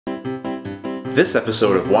This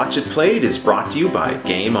episode of Watch It Played is brought to you by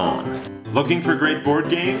Game On. Looking for great board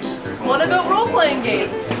games? What about role-playing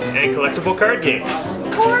games? And collectible card games.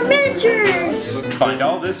 Or miniatures! Find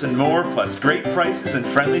all this and more, plus great prices and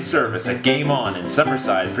friendly service at Game On in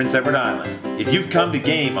Summerside, Prince Edward Island. If you've come to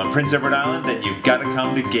Game on Prince Edward Island, then you've got to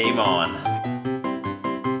come to Game On.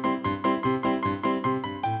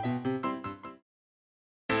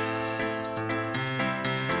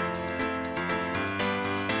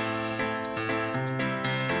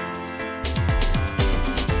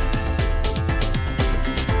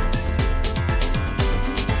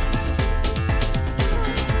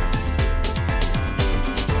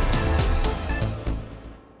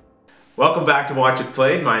 Welcome back to Watch It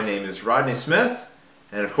Played. My name is Rodney Smith,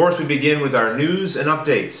 and of course we begin with our news and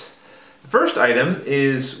updates. The first item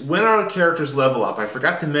is when our characters level up, I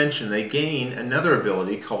forgot to mention they gain another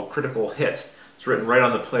ability called Critical Hit. It's written right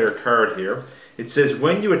on the player card here. It says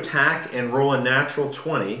when you attack and roll a natural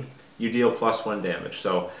 20, you deal +1 damage.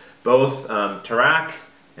 So both Tarak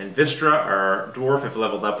and Vistra are dwarf if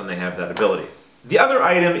leveled up and they have that ability. The other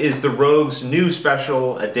item is the Rogue's new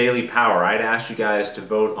special, a Daily Power. I'd asked you guys to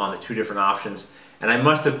vote on the two different options, and I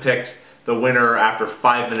must have picked the winner after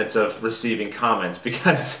 5 minutes of receiving comments,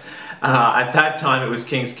 because at that time it was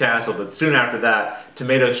King's Castle, but soon after that,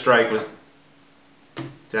 Tomato Strike was...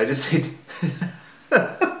 Did I just say...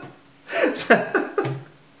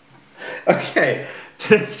 Okay,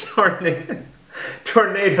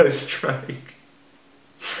 Tornado Strike.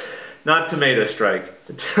 Not Tomato Strike.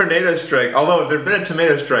 The Tornado Strike, although if there had been a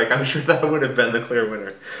Tomato Strike, I'm sure that would have been the clear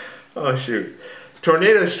winner. Oh shoot.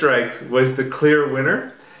 Tornado Strike was the clear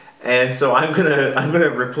winner, and so I'm gonna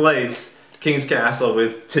replace King's Castle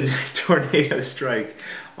with Tornado Strike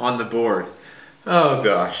on the board. Oh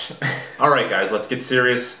gosh. Alright guys, let's get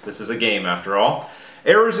serious. This is a game after all.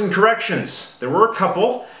 Errors and corrections. There were a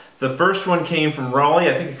couple. The first one came from Raleigh.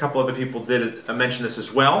 I think a couple other people did mention this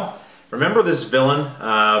as well. Remember this villain,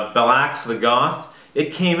 Belax the Goth?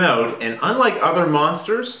 It came out, and unlike other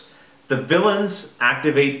monsters, the villains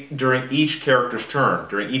activate during each character's turn,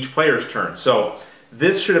 during each player's turn. So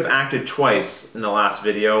this should have acted twice in the last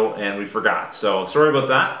video, and we forgot. So sorry about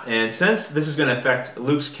that. And since this is going to affect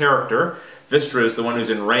Luke's character, Vistra is the one who's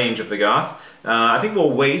in range of the Goth, I think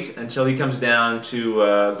we'll wait until he comes down to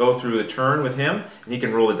go through the turn with him, and he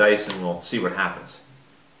can roll the dice and we'll see what happens.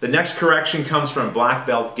 The next correction comes from Black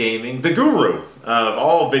Belt Gaming, the guru of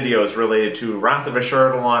all videos related to Wrath of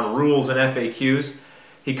Ashardalon rules and FAQs.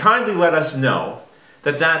 He kindly let us know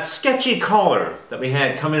that that sketchy caller that we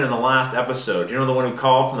had come in the last episode, you know, the one who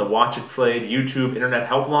called from the Watch It Played YouTube Internet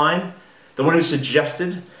Helpline, the one who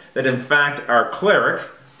suggested that in fact our cleric,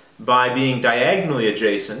 by being diagonally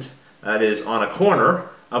adjacent, that is on a corner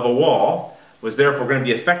of a wall, was therefore going to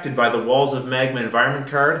be affected by the Walls of Magma environment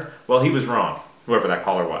card. Well, he was wrong. Whoever that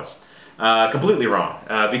caller was. Completely wrong.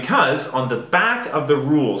 Because on the back of the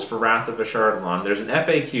rules for Wrath of Ashardalon, there's an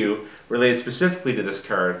FAQ related specifically to this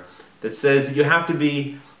card that says that you have to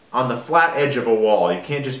be on the flat edge of a wall. You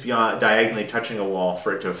can't just be diagonally touching a wall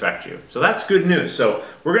for it to affect you. So that's good news. So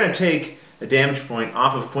we're going to take a damage point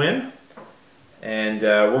off of Quinn, and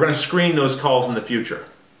we're going to screen those calls in the future.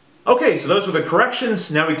 Okay, so those were the corrections.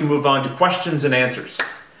 Now we can move on to questions and answers.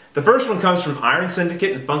 The first one comes from Iron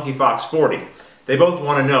Syndicate and Funky Fox 40. They both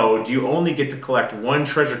want to know, do you only get to collect one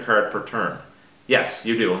treasure card per turn? Yes,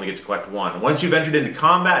 you do only get to collect one. Once you've entered into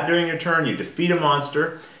combat during your turn, you defeat a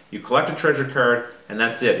monster, you collect a treasure card, and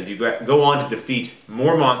that's it. If you go on to defeat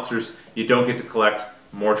more monsters, you don't get to collect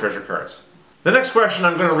more treasure cards. The next question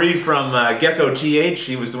I'm going to read from Gecko TH.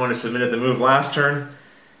 He was the one who submitted the move last turn.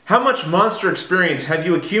 How much monster experience have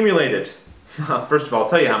you accumulated? First of all, I'll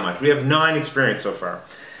tell you how much. We have 9 experience so far.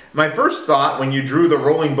 My first thought when you drew the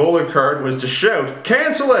rolling bowler card was to shout,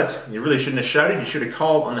 "Cancel it!" You really shouldn't have shouted, you should have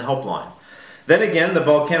called on the helpline. Then again, the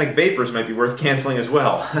volcanic vapors might be worth canceling as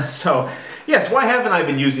well. So, yes, why haven't I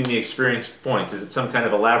been using the experience points? Is it some kind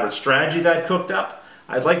of elaborate strategy that I've cooked up?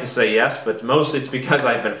 I'd like to say yes, but mostly it's because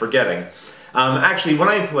I've been forgetting. Actually, when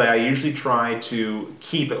I play, I usually try to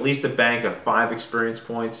keep at least a bank of 5 experience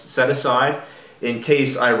points set aside in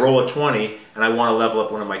case I roll a 20 and I want to level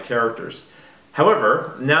up one of my characters.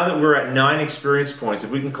 However, now that we're at 9 experience points, if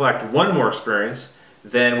we can collect 1 more experience,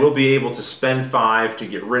 then we'll be able to spend 5 to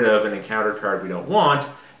get rid of an encounter card we don't want,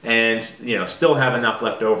 and still have enough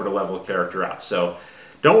left over to level a character up. So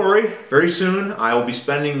don't worry, very soon I will be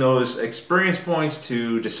spending those experience points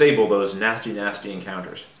to disable those nasty, nasty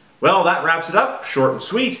encounters. Well, that wraps it up, short and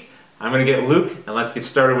sweet. I'm going to get Luke, and let's get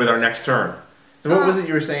started with our next turn. So what was it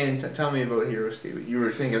you were saying? Tell me about Hero Escape. You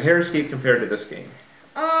were thinking of Hero Escape compared to this game.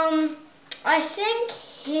 I think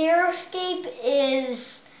Hero Escape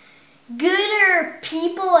is gooder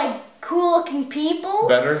people, like cool looking people.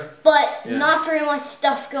 Better? But Yeah. not very much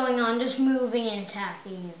stuff going on, just moving and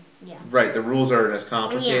attacking. Yeah. Right, the rules aren't as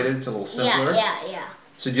complicated, it's a little simpler. Yeah.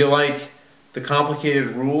 So do you like the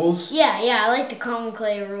complicated rules? Yeah, I like the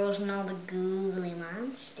conclave rules and all the googly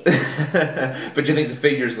monsters. But you think the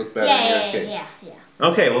figures look better in HeroScape? Yeah.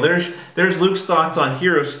 Okay, well there's Luke's thoughts on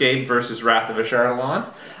HeroScape versus Wrath of Ashardalon.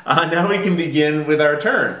 Now we can begin with our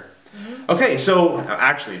turn. Okay, so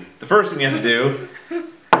actually, the first thing we have to do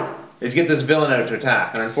is get this villain out to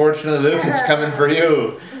attack. And unfortunately, Luke, it's coming for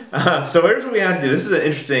you. So here's what we have to do. This is an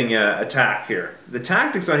interesting attack here. The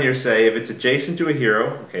tactics on here say if it's adjacent to a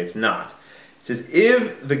hero, okay, it's not. It says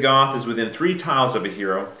if the goth is within 3 tiles of a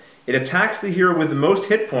hero, it attacks the hero with the most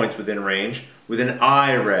hit points within range with an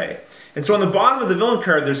eye ray. And so on the bottom of the villain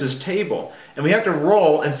card, there's this table. And we have to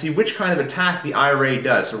roll and see which kind of attack the eye ray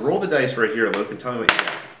does. So roll the dice right here, Luke, and tell me what you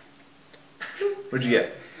get. What'd you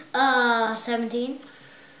get? 17.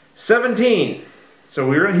 17.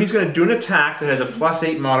 So he's going to do an attack that has a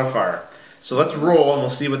 +8 modifier. So let's roll and we'll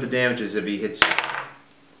see what the damage is if he hits you.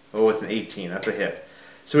 Oh, it's an 18. That's a hit.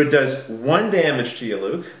 So it does 1 damage to you,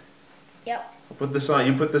 Luke. Yep. I'll put this on.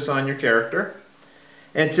 You put this on your character.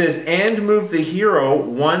 And it says, and move the hero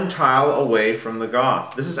 1 tile away from the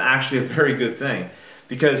goth. This is actually a very good thing.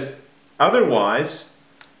 Because otherwise,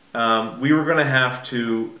 we were going to have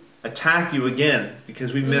to attack you again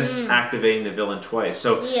because we missed activating the villain twice.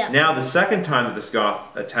 So now the second time that this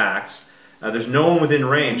goth attacks, there's no one within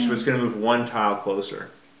range, so it's going to move 1 tile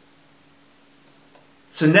closer.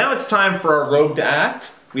 So now it's time for our rogue to act.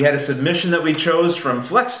 We had a submission that we chose from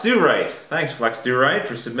Flex Do Right. Thanks, Flex Do Right,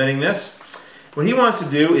 for submitting this. What he wants to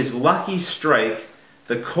do is Lucky Strike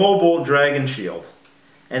the Kobold Dragon Shield,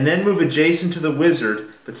 and then move adjacent to the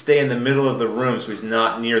wizard, but stay in the middle of the room so he's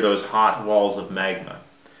not near those hot walls of magma.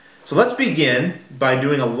 So let's begin by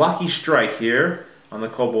doing a Lucky Strike here on the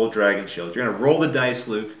Kobold Dragon Shield. You're going to roll the dice,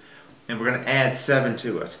 Luke, and we're going to add 7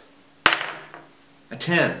 to it. A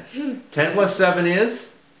 10. 10 plus 7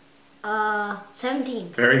 is? 17.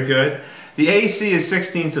 Very good. The AC is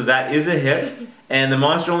 16, so that is a hit. And the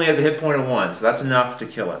monster only has a hit point of 1, so that's enough to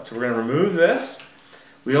kill it. So we're going to remove this.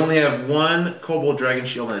 We only have 1 Kobold Dragon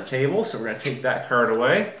Shield on the table, so we're going to take that card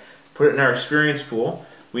away, put it in our experience pool.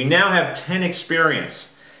 We now have 10 experience,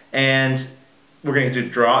 and we're going to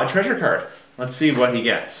draw a treasure card. Let's see what he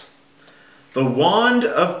gets. The Wand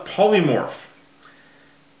of Polymorph.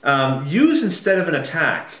 Use instead of an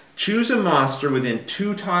attack. Choose a monster within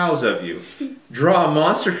 2 tiles of you. Draw a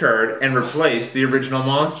monster card and replace the original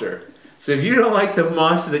monster. So if you don't like the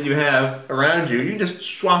monster that you have around you, you just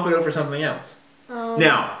swap it out for something else.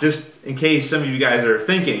 Now, just in case some of you guys are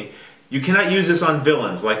thinking, you cannot use this on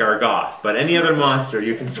villains like our goth, but any other monster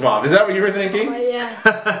you can swap. Is that what you were thinking? Oh,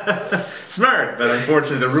 yes. Smart, but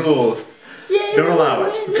unfortunately the rules don't allow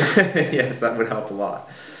it. Yes, that would help a lot.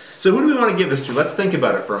 So who do we want to give this to? Let's think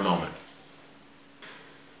about it for a moment.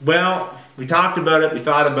 Well, we talked about it, we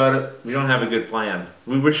thought about it, we don't have a good plan.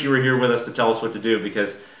 We wish you were here with us to tell us what to do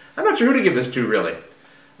because I'm not sure who to give this to really.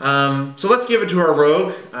 So let's give it to our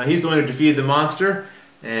rogue. He's the one who defeated the monster,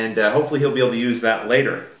 and hopefully he'll be able to use that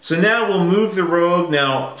later. So now we'll move the rogue.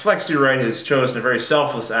 Now, Flex Do Right has chosen a very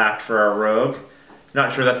selfless act for our rogue.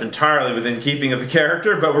 Not sure that's entirely within keeping of the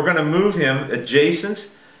character, but we're going to move him adjacent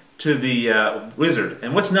to the wizard.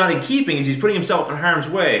 And what's not in keeping is he's putting himself in harm's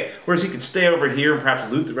way, whereas he could stay over here and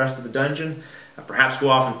perhaps loot the rest of the dungeon, perhaps go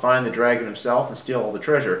off and find the dragon himself and steal all the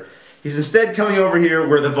treasure. He's instead coming over here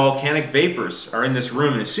where the volcanic vapors are in this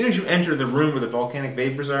room, and as soon as you enter the room where the volcanic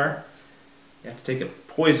vapors are, you have to take a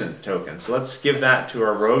poison token. So let's give that to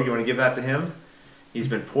our rogue. You want to give that to him? He's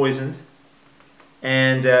been poisoned.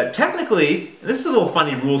 And technically, this is a little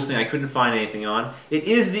funny rules thing I couldn't find anything on, it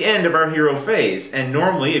is the end of our hero phase, and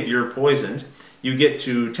normally if you're poisoned, you get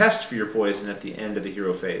to test for your poison at the end of the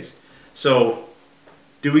hero phase. So,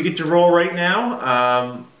 do we get to roll right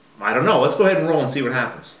now? I don't know. Let's go ahead and roll and see what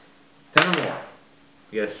happens. 10 or more.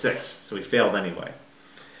 We got a 6, so we failed anyway.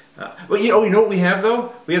 Well, you know what we have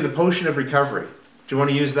though? We have the Potion of Recovery. Do you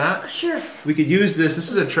want to use that? Sure. We could use this.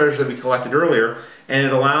 This is a treasure that we collected earlier, and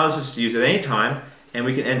it allows us to use it at any time, and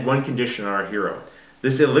we can end 1 condition on our hero.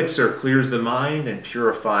 This elixir clears the mind and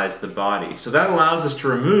purifies the body. So that allows us to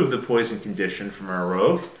remove the poison condition from our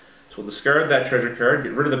rogue. So we'll discard that treasure card,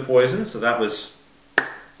 get rid of the poison, so that was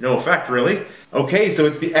no effect really. Okay, so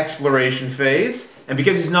it's the exploration phase, and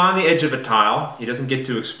because he's not on the edge of a tile, he doesn't get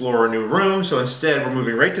to explore a new room, so instead we're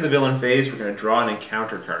moving right to the villain phase. We're going to draw an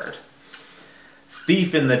encounter card.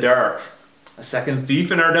 Thief in the Dark. A second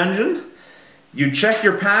thief in our dungeon. You check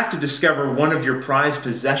your pack to discover one of your prized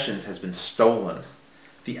possessions has been stolen.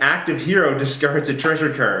 The active hero discards a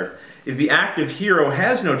treasure card. If the active hero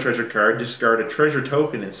has no treasure card, discard a treasure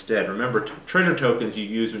token instead. Remember, treasure tokens you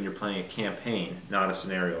use when you're playing a campaign, not a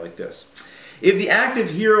scenario like this. If the active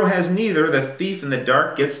hero has neither, the thief in the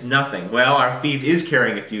dark gets nothing. Well, our thief is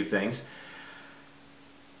carrying a few things.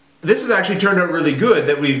 This has actually turned out really good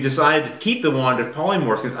that we've decided to keep the Wand of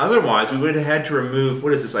Polymorphs, because otherwise we would have had to remove,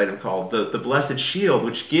 what is this item called? The Blessed Shield,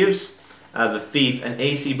 which gives the thief an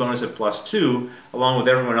AC bonus of +2, along with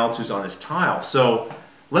everyone else who's on his tile. So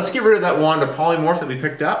let's get rid of that Wand of Polymorph that we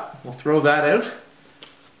picked up. We'll throw that out.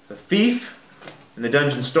 The thief in the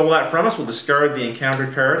dungeon stole that from us. We'll discard the encounter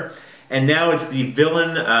card. And now it's the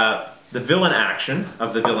villain action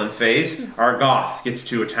of the villain phase. Our Goth gets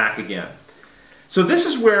to attack again. So this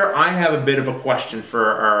is where I have a bit of a question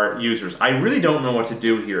for our users. I really don't know what to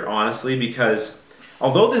do here, honestly, because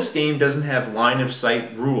although this game doesn't have line of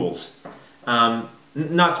sight rules,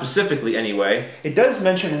 not specifically anyway, it does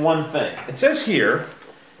mention one thing. It says here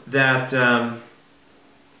that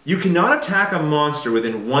you cannot attack a monster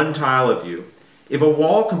within one tile of you if a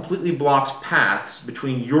wall completely blocks paths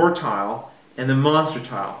between your tile and the monster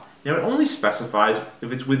tile. Now it only specifies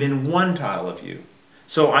if it's within one tile of you.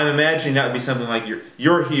 So I'm imagining that would be something like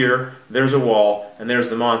you're here, there's a wall, and there's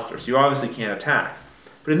the monster. So you obviously can't attack.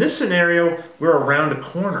 But in this scenario, we're around a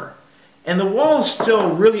corner. And the walls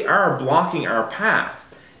still really are blocking our path.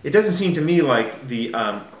 It doesn't seem to me like the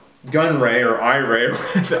gun ray or eye ray, or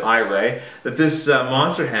the eye ray that this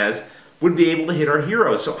monster has would be able to hit our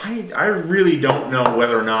heroes. So I really don't know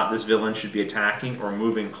whether or not this villain should be attacking or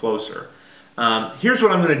moving closer. Here's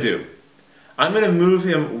what I'm going to do. I'm going to move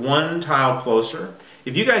him one tile closer.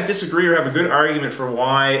 If you guys disagree or have a good argument for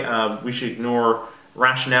why we should ignore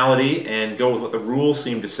rationality and go with what the rules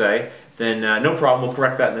seem to say, then no problem. We'll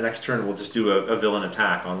correct that in the next turn. We'll just do a villain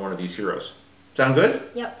attack on one of these heroes. Sound good?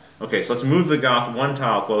 Yep. Okay, so let's move the Goth one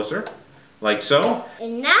tile closer, like so.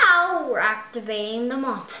 And now we're activating the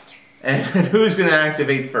monster. And who's going to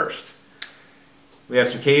activate first? We have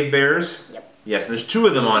some cave bears. Yep. Yes, and there's two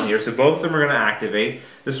of them on here, so both of them are going to activate.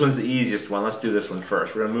 This one's the easiest one. Let's do this one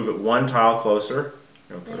first. We're going to move it one tile closer.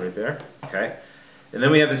 We'll put it right there. Okay. And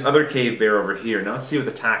then we have this other cave bear over here. Now let's see what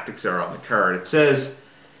the tactics are on the card. It says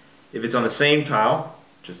if it's on the same tile,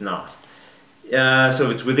 which is not. So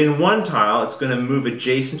if it's within one tile, it's going to move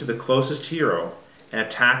adjacent to the closest hero and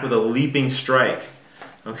attack with a leaping strike.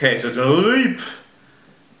 Okay, so it's going to leap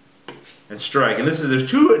and strike. And there's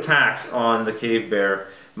two attacks on the cave bear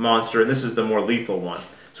monster, and this is the more lethal one.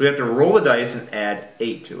 So we have to roll the dice and add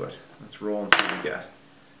 8 to it. Let's roll and see what we get.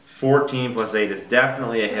 14 plus 8 is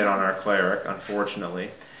definitely a hit on our cleric,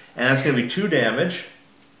 unfortunately. And that's going to be 2 damage.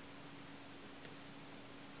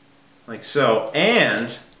 Like so.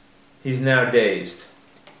 And he's now dazed.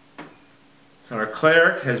 So our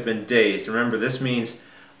cleric has been dazed. Remember, this means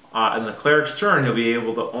in the cleric's turn, he'll be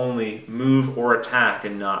able to only move or attack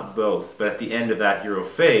and not both. But at the end of that hero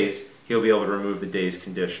phase, he'll be able to remove the dazed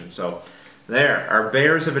condition. So there, our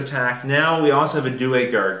bears have attacked. Now we also have a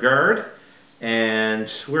Duergar guard. And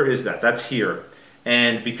where is that? That's here.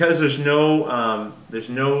 And because there's no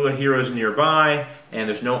heroes nearby and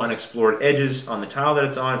there's no unexplored edges on the tile that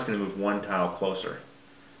it's on, it's going to move one tile closer.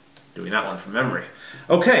 Doing that one from memory.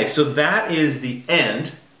 Okay, so that is the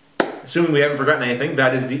end. Assuming we haven't forgotten anything,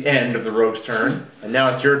 that is the end of the rogue's turn. And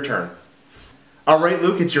now it's your turn. All right,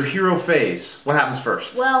 Luke, it's your hero phase. What happens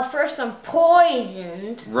first? Well, first I'm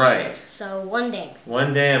poisoned. Right. So 1 damage.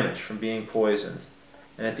 1 damage from being poisoned.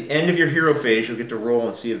 And at the end of your hero phase, you'll get to roll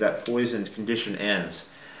and see if that poisoned condition ends.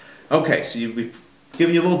 Okay, so we've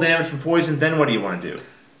given you a little damage from poison, then what do you want to do?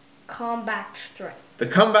 Comeback strike. The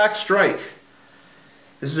comeback strike.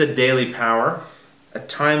 This is a daily power. A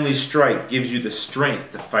timely strike gives you the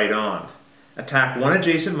strength to fight on. Attack one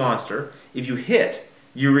adjacent monster. If you hit,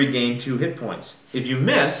 you regain 2 hit points. If you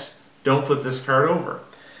miss, don't flip this card over.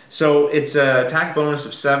 So it's an attack bonus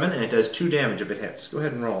of 7, and it does 2 damage if it hits. Go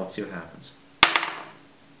ahead and roll. Let's see what happens.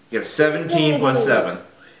 You get a 17 plus 7.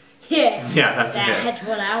 Yeah. Yeah, that's a hit. That's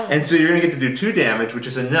what I want. And so you're going to get to do 2 damage, which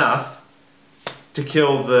is enough to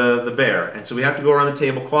kill the bear. And so we have to go around the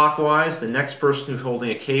table clockwise. The next person who's holding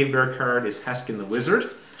a cave bear card is Heskin the Wizard.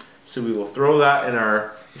 So we will throw that in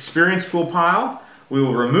our experience pool pile. We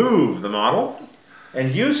will remove the model.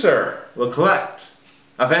 And you, sir, will collect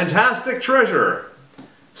a fantastic treasure.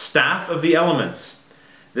 Staff of the Elements.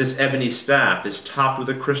 This ebony staff is topped with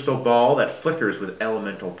a crystal ball that flickers with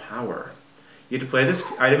elemental power. You have to play this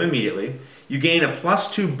item immediately. You gain a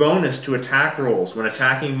 +2 bonus to attack rolls when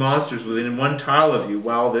attacking monsters within 1 tile of you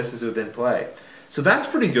while this is within play. So that's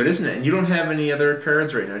pretty good, isn't it? And you don't have any other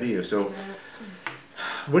cards right now, do you? So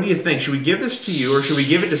what do you think? Should we give this to you, or should we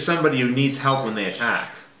give it to somebody who needs help when they attack?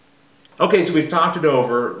 Okay, so we've talked it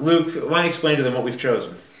over. Luke, why don't you explain to them what we've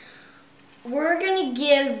chosen? We're gonna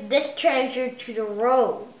give this treasure to the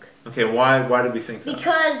rogue. Okay, why did we think that?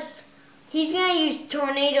 Because he's gonna use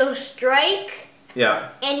Tornado Strike, Yeah.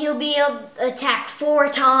 and he'll be able to attack 4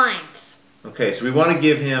 times. Okay, so we want to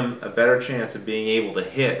give him a better chance of being able to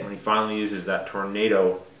hit when he finally uses that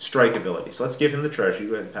Tornado Strike ability. So let's give him the treasure. You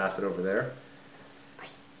go ahead and pass it over there.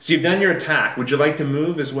 So you've done your attack. Would you like to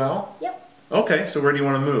move as well? Yep. Okay, so where do you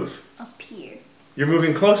want to move? Up here. You're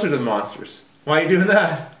moving closer to the monsters. Why are you doing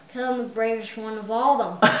that? Because I'm the bravest one of all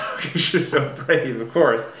of them. Because you're so brave, of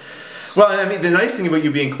course. Well, I mean, the nice thing about you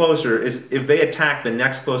being closer is if they attack the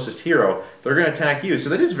next closest hero, they're going to attack you. So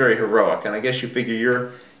that is very heroic. And I guess you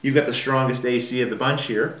figure you've got the strongest AC of the bunch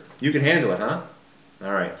here. You can handle it, huh?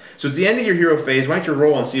 All right. So it's the end of your hero phase. Why don't you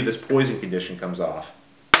roll and see if this poison condition comes off?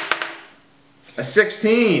 A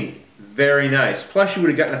 16. Very nice. Plus you would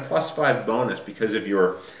have gotten a +5 bonus because of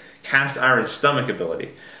your cast iron stomach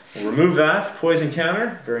ability. We'll remove that. Poison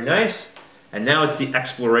counter. Very nice. And now it's the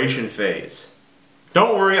exploration phase.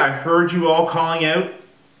 Don't worry, I heard you all calling out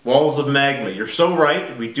walls of magma. You're so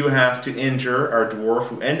right. We do have to injure our dwarf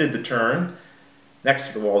who ended the turn next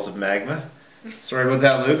to the walls of magma. Sorry about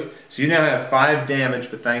that, Luke. So you now have 5 damage,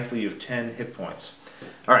 but thankfully you have 10 hit points.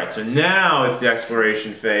 Alright, so now it's the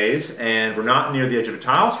exploration phase, and we're not near the edge of a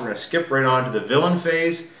tile, so we're going to skip right on to the villain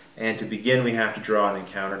phase, and to begin we have to draw an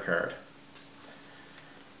encounter card.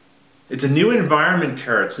 It's a new environment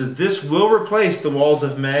card, so this will replace the walls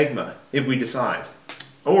of magma, if we decide.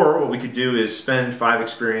 Or what we could do is spend 5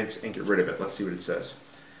 experience and get rid of it. Let's see what it says.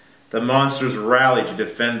 The monsters rally to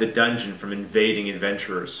defend the dungeon from invading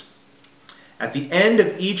adventurers. At the end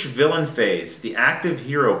of each villain phase, the active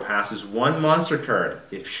hero passes 1 monster card,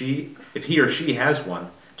 if he or she has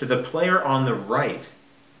one, to the player on the right.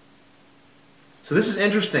 So this is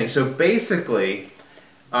interesting. So basically,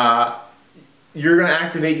 you're going to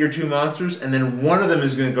activate your 2 monsters, and then one of them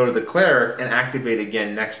is going to go to the cleric and activate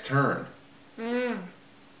again next turn.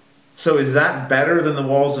 So is that better than the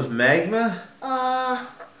walls of magma? I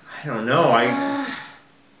don't know. I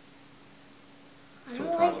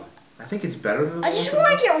don't like it. I think it's better than the I just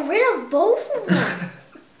want to get rid of both of them.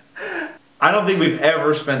 I don't think we've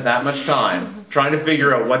ever spent that much time trying to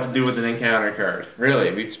figure out what to do with an encounter card.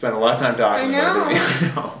 Really, we've spent a lot of time talking about it.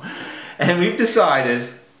 I know. And we've decided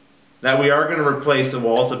that we are going to replace the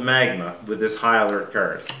walls of magma with this high alert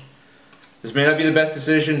card. This may not be the best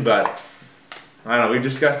decision, but I don't know, we've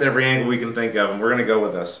discussed every angle we can think of, and we're going to go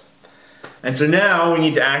with this. And so now we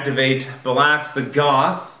need to activate Balax the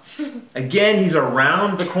Goth. Again, he's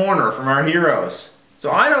around the corner from our heroes.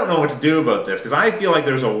 So I don't know what to do about this, because I feel like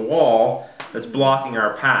there's a wall that's blocking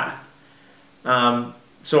our path.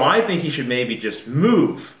 So I think he should maybe just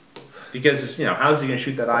move. Because, you know, how's he going to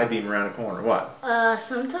shoot that I-beam around a corner? What?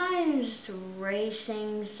 Sometimes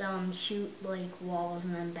racing shoot like walls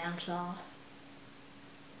and then bounce off.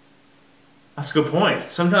 That's a good point.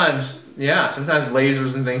 Sometimes, yeah, sometimes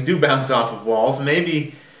lasers and things do bounce off of walls.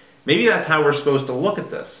 Maybe that's how we're supposed to look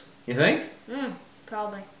at this. You think?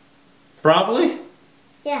 Probably. Probably?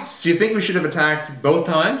 Yes. So you think we should have attacked both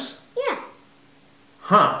times? Yeah.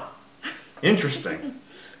 Huh. Interesting.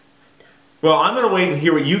 Well, I'm going to wait and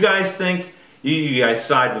hear what you guys think. You guys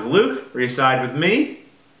side with Luke, or you side with me?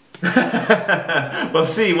 We'll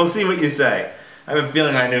see what you say. I have a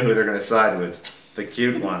feeling I know who they're going to side with. The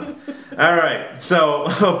cute one. Alright,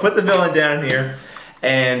 so we'll put the villain down here,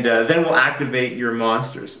 and then we'll activate your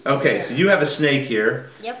monsters. Okay, so you have a snake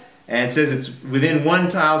here. Yep. And it says it's within 1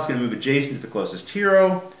 tile, it's going to move adjacent to the closest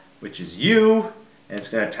hero, which is you, and it's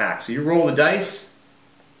going to attack. So you roll the dice,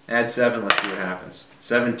 add 7, let's see what happens.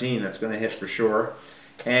 17, that's going to hit for sure.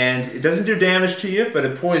 And it doesn't do damage to you, but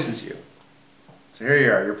it poisons you. So here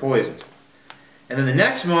you are, you're poisoned. And then the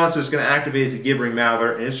next monster is going to activate as the Gibbering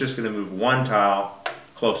Mouther, and it's just going to move 1 tile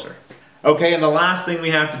closer. Okay, and the last thing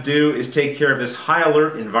we have to do is take care of this High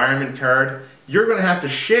Alert Environment card. You're going to have to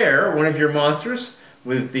share one of your monsters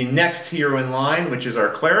with the next hero in line, which is our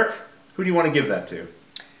Cleric. Who do you want to give that to?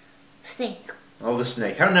 Snake. Oh, the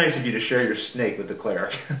snake. How nice of you to share your snake with the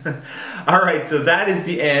Cleric. Alright, so that is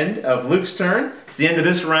the end of Luke's turn. It's the end of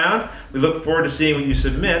this round. We look forward to seeing what you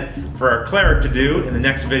submit for our Cleric to do in the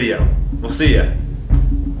next video. We'll see ya.